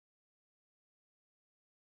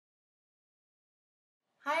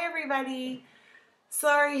Hi everybody!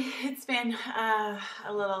 Sorry, it's been a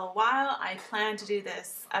little while. I planned to do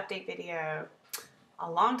this update video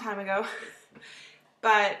a long time ago,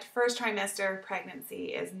 but first trimester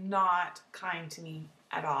pregnancy is not kind to me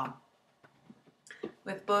at all.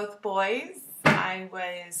 With both boys, I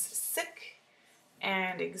was sick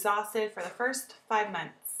and exhausted for the first 5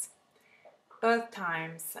 months. Both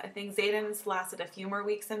times. I think Zayden's lasted a few more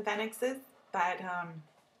weeks than Phoenix's, but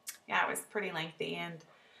yeah, it was pretty lengthy, and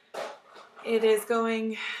it is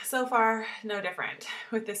going so far no different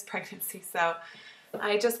with this pregnancy. So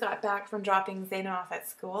I just got back from dropping Zayden off at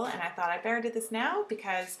school, and I thought I better do this now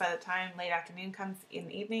because by the time late afternoon comes in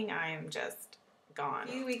the evening, I am just gone.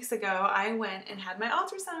 A few weeks ago, I went and had my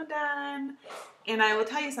ultrasound done, and I will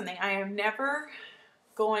tell you something, I am never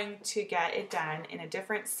going to get it done in a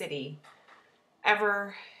different city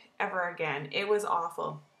ever again. It was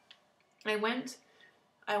awful. I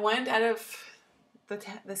went out of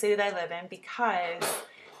the city that I live in because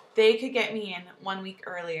they could get me in 1 week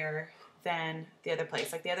earlier than the other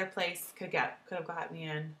place. Like the other place could have got me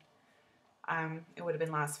in, it would have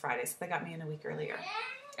been last Friday, so they got me in a week earlier.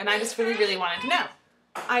 And I just really wanted to know.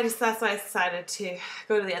 That's why I decided to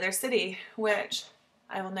go to the other city, which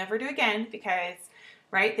I will never do again because,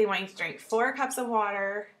 right, they want you to drink 4 cups of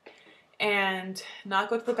water and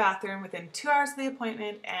not go to the bathroom within 2 hours of the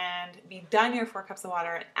appointment and be done your 4 cups of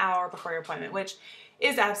water an hour before your appointment, which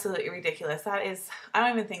is absolutely ridiculous. That is, I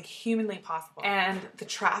don't even think humanly possible. And the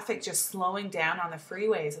traffic just slowing down on the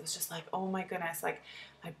freeways, it was just like, oh my goodness, like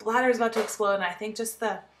my bladder is about to explode. And I think just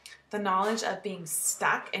the knowledge of being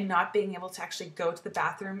stuck and not being able to actually go to the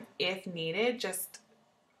bathroom if needed just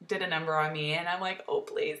did a number on me. And I'm like, oh,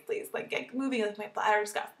 please, like get moving. Like my bladder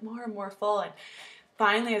just got more and more full. And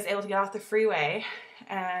finally I was able to get off the freeway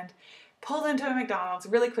and pulled into a McDonald's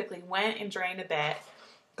really quickly, went and drained a bit,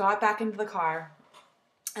 got back into the car,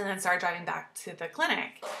 and then started driving back to the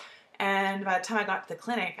clinic. And by the time I got to the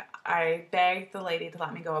clinic, I begged the lady to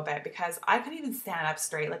let me go a bit because I couldn't even stand up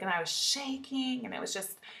straight. Like, and I was shaking, and it was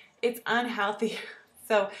just, it's unhealthy.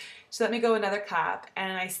 So she let me go another cup,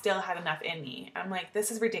 and I still had enough in me. I'm like, this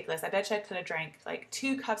is ridiculous. I bet you I could have drank like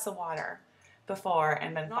 2 cups of water before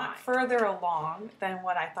and been not further along than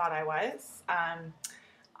what I thought I was.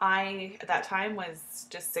 I, at that time, was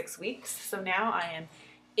just 6 weeks. So now I am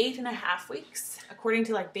 8.5 weeks. According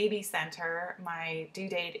to like Baby Center, my due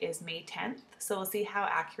date is May 10th. So we'll see how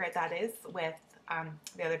accurate that is with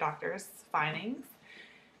the other doctor's findings.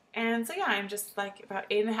 And so yeah, I'm just like about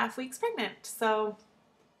 8.5 weeks pregnant. So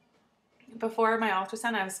before my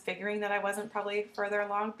ultrasound, I was figuring that I wasn't probably further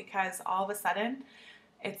along because all of a sudden,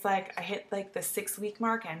 it's like I hit like the 6 week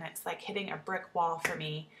mark and it's like hitting a brick wall for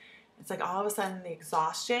me. It's like all of a sudden the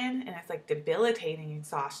exhaustion, and it's like debilitating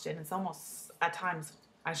exhaustion. It's almost at times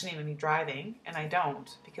I shouldn't even be driving, and I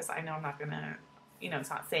don't because I know I'm not gonna, it's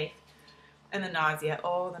not safe. And the nausea,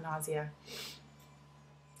 oh, the nausea.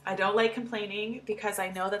 I don't like complaining because I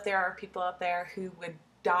know that there are people out there who would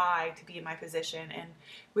die to be in my position and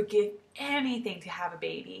would give anything to have a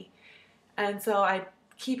baby. And so I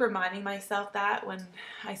keep reminding myself that when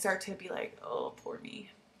I start to be like, oh, poor me.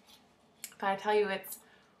 But I tell you, it's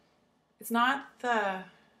not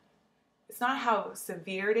how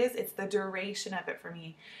severe it is, it's the duration of it for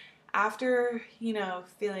me. After,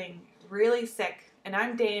 feeling really sick, and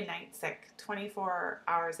I'm day and night sick, 24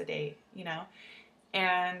 hours a day,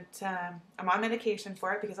 and I'm on medication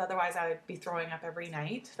for it because otherwise I would be throwing up every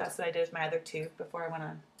night. That's what I did with my other 2 before I went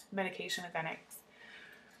on medication with Phoenix.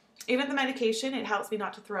 Even the medication, it helps me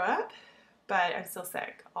not to throw up, but I'm still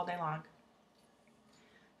sick all day long.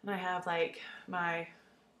 And I have like my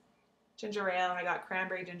ginger ale, and I got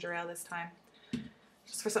cranberry ginger ale this time,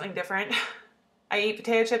 just for something different. I eat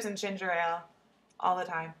potato chips and ginger ale all the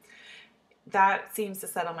time. That seems to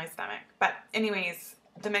settle my stomach. But anyways,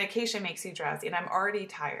 the medication makes you drowsy, and I'm already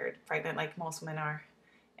tired, pregnant like most women are,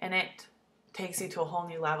 and it takes you to a whole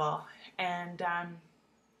new level. And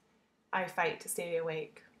I fight to stay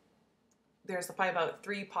awake. There's probably about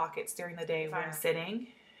 3 pockets during the day where I'm sitting,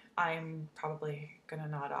 I'm probably gonna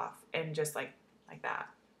nod off and just like that.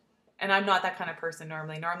 And I'm not that kind of person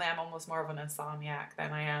normally. Normally I'm almost more of an insomniac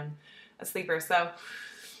than I am a sleeper. So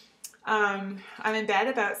I'm in bed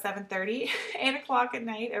about 7:30, 8 o'clock at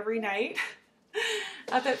night every night,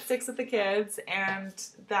 up at 6 with the kids, and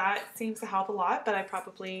that seems to help a lot. But I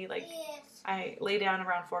probably I lay down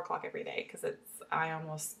around 4 o'clock every day because I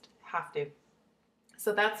almost have to.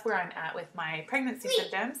 So that's where I'm at with my pregnancy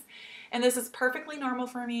symptoms. And this is perfectly normal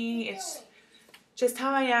for me. It's just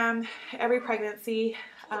how I am every pregnancy.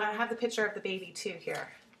 I have the picture of the baby too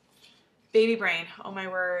here. Baby brain, oh my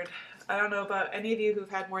word. I don't know about any of you who've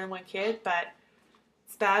had more than 1 kid, but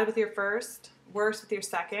It's bad with your first, worse with your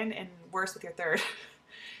second, and worse with your third.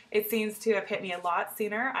 It seems to have hit me a lot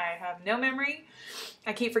sooner. I have no memory.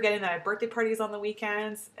 I keep forgetting that I have birthday parties on the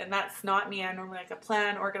weekends, and that's not me. I'm normally like a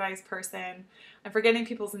planned, organized person. I'm forgetting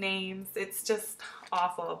people's names. It's just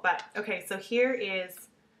awful. But okay, so here is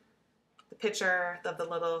the picture of the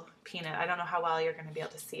little peanut. I don't know how well you're going to be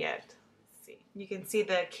able to see it. Let's see. You can see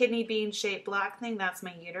the kidney bean shaped black thing. That's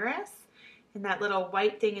my uterus. And that little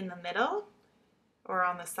white thing in the middle or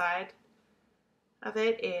on the side of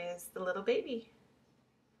it is the little baby.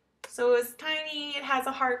 So it's tiny, it has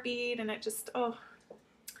a heartbeat, and it just, oh,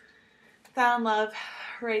 found love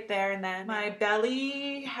right there and then. My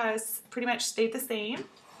belly has pretty much stayed the same.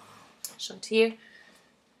 I'll show it to you.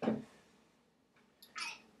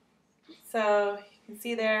 So you can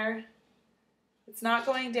see there, it's not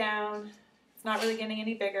going down. It's not really getting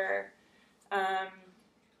any bigger. I'm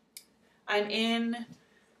in,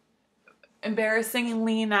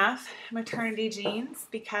 embarrassingly enough, maternity jeans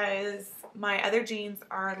because my other jeans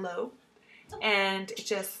are low and it's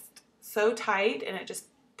just so tight and it just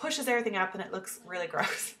pushes everything up and it looks really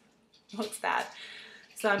gross. It looks bad.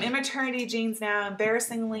 So I'm in maternity jeans now,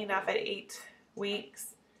 embarrassingly enough, at 8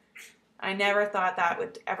 weeks. I never thought that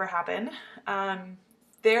would ever happen.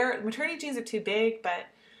 Maternity jeans are too big, but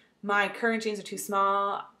my current jeans are too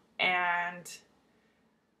small and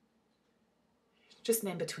just an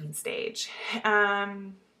in-between stage.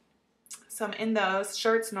 So I'm in those.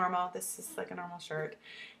 Shirt's normal. This is like a normal shirt.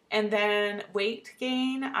 And then weight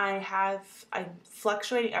gain, I'm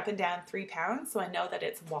fluctuating up and down 3 pounds, so I know that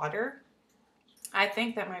it's water. I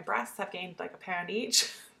think that my breasts have gained like 1 pound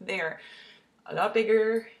each. They're a lot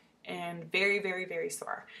bigger and very, very, very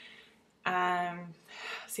sore.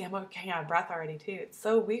 See, I'm getting out of breath already too. It's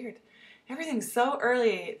so weird. Everything's so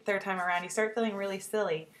early third time around. You start feeling really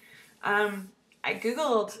silly. I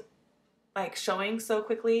Googled like showing so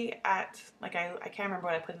quickly at, like I can't remember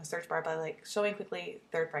what I put in the search bar, but like showing quickly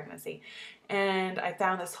third pregnancy. And I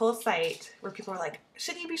found this whole site where people were like,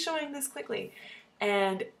 should you be showing this quickly?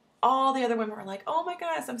 And all the other women were like, oh my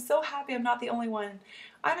gosh, I'm so happy I'm not the only one.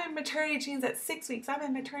 I'm in maternity jeans at 6 weeks. I'm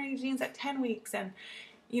in maternity jeans at 10 weeks. And,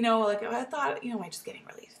 you know, like I thought, you know, am I just getting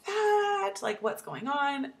really fat? Like what's going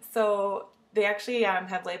on? So they actually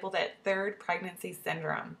have labeled it third pregnancy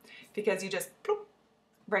syndrome because you just ploop,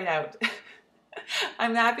 right out.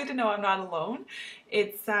 I'm happy to know I'm not alone.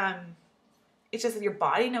 It's just that your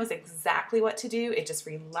body knows exactly what to do. It just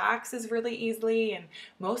relaxes really easily, and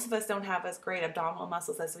most of us don't have as great abdominal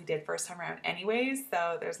muscles as we did first time around anyways,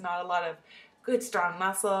 so there's not a lot of good strong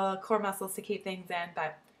muscle, core muscles to keep things in,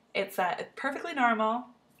 but it's perfectly normal.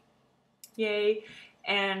 Yay.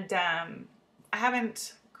 And I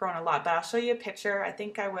haven't grown a lot, but I'll show you a picture. I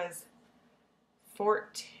think I was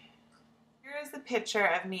 14. Here's the picture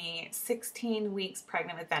of me 16 weeks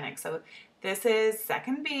pregnant with Fenix. So this is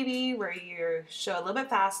second baby where you show a little bit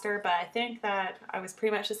faster, but I think that I was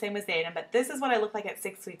pretty much the same as Aiden. But this is what I look like at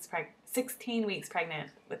 16 weeks pregnant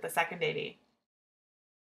with the second baby.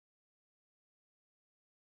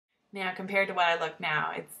 Now compared to what I look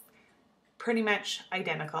now, it's pretty much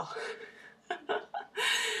identical.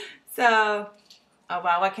 So, oh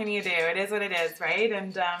well, what can you do? It is what it is, right?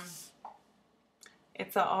 And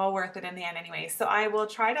it's all worth it in the end anyway. So I will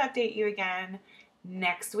try to update you again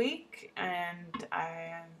next week, and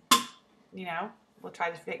you know, we'll try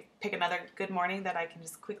to pick another good morning that I can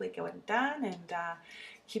just quickly go and done and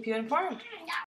keep you informed.